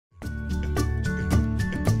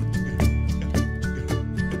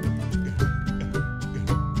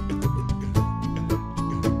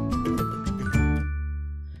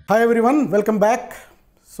Hi everyone, welcome back.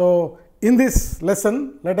 So in this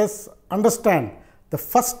lesson, let us understand the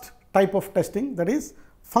first type of testing, that is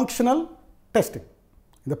functional testing.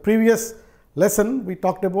 In the previous lesson, we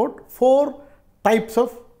talked about 4 types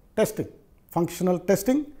of testing: functional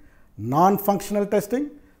testing, non-functional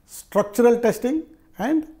testing, structural testing,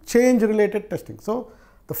 and change related testing. So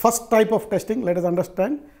the first type of testing, let us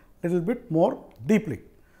understand a little bit more deeply.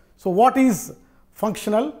 So what is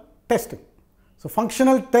functional testing? So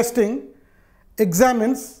functional testing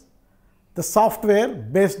examines the software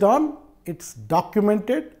based on its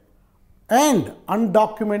documented and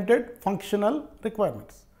undocumented functional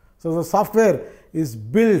requirements. So the software is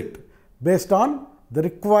built based on the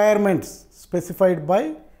requirements specified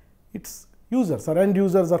by its users or end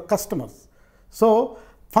users or customers. So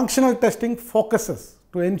functional testing focuses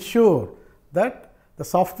to ensure that the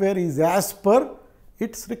software is as per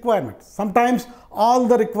its requirements. Sometimes all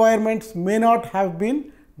the requirements may not have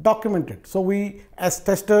been documented. So we as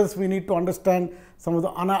testers, we need to understand some of the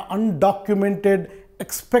undocumented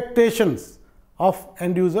expectations of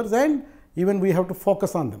end users, and even we have to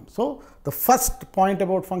focus on them. So the first point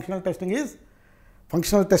about functional testing is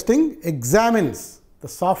functional testing examines the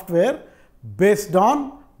software based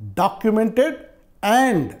on documented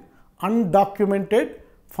and undocumented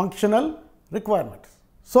functional requirements.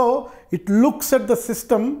 So it looks at the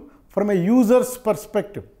system from a user's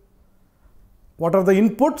perspective. What are the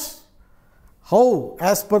inputs? How,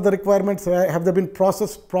 as per the requirements, have they been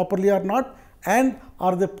processed properly or not? And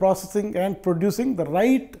are they processing and producing the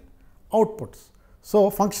right outputs? So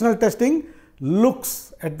functional testing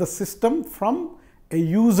looks at the system from a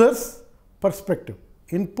user's perspective,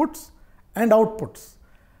 inputs and outputs.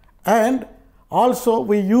 And also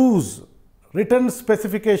we use written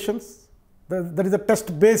specifications. That is the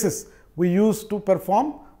test basis we use to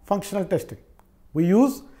perform functional testing. We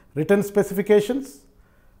use written specifications.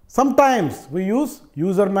 Sometimes we use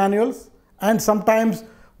user manuals, and sometimes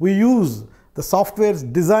we use the software's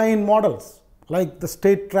design models, like the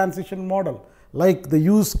state transition model, like the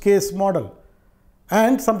use case model,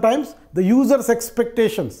 and sometimes the user's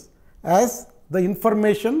expectations as the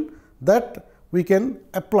information that we can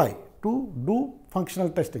apply to do functional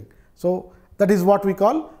testing. So that is what we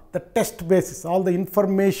call the test basis, all the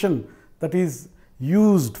information that is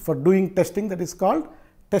used for doing testing, that is called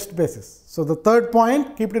test basis. So the third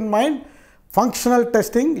point, keep it in mind, functional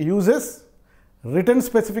testing uses written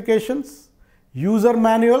specifications, user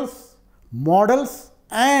manuals, models,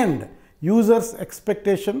 and users'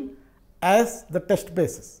 expectation as the test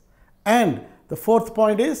basis. And the fourth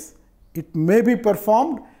point is, it may be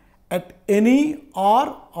performed at any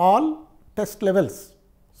or all test levels.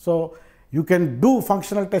 So you can do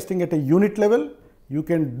functional testing at a unit level, you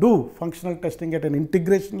can do functional testing at an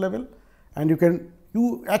integration level, and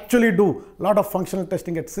you actually do a lot of functional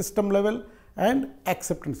testing at system level and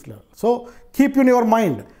acceptance level. So keep in your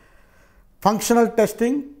mind, functional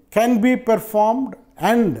testing can be performed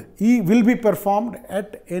and will be performed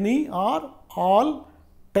at any or all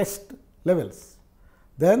test levels.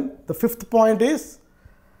 Then the fifth point is,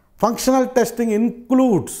 functional testing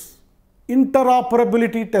includes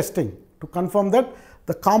interoperability testing, to confirm that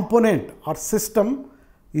the component or system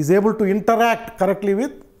is able to interact correctly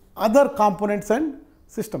with other components and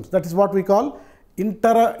systems. That is what we call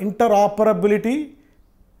interoperability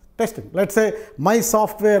testing. Let's say my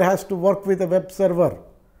software has to work with a web server.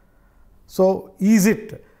 So is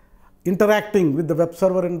it interacting with the web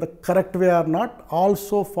server in the correct way or not,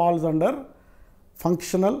 also falls under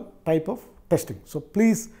functional type of testing. So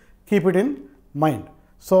please keep it in mind.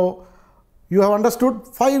 So you have understood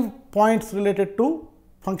 5 points related to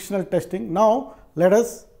functional testing. Now let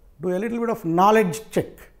us do a little bit of knowledge check.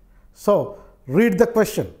 So read the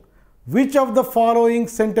question. Which of the following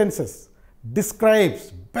sentences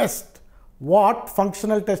describes best what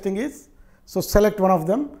functional testing is? So select one of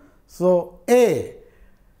them. So A,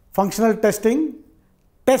 functional testing,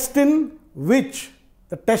 test in which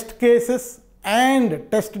the test cases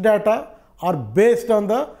and test data are based on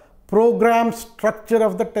the program structure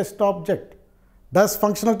of the test object. Does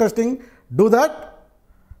functional testing do that?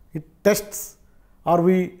 It tests, or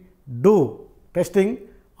we do testing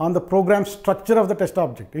on the program structure of the test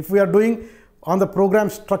object. If we are doing on the program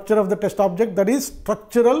structure of the test object, that is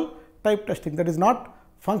structural type testing, that is not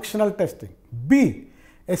functional testing. B,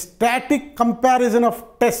 a static comparison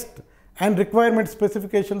of test and requirement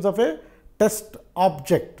specifications of a test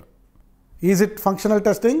object. Is it functional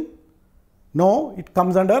testing? No, it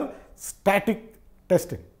comes under static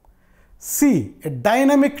testing. C, a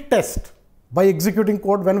dynamic test by executing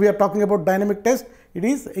code. When we are talking about dynamic test, it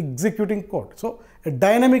is executing code. So a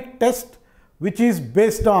dynamic test which is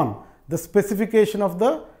based on the specification of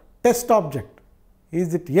the test object?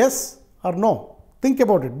 Is it yes or no? Think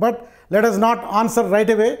about it, but let us not answer right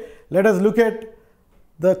away. Let us look at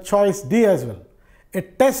the choice D as well. A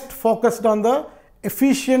test focused on the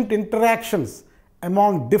efficient interactions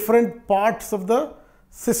among different parts of the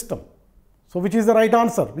system. So which is the right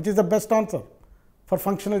answer? Which is the best answer for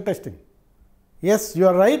functional testing? Yes, you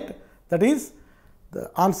are right. That is,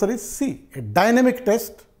 the answer is C, a dynamic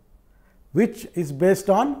test which is based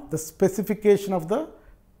on the specification of the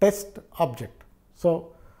test object.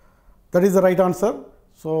 So that is the right answer.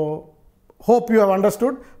 So hope you have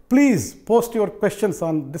understood. Please post your questions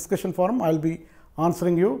on discussion forum. I will be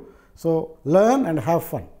answering you. So learn and have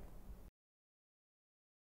fun.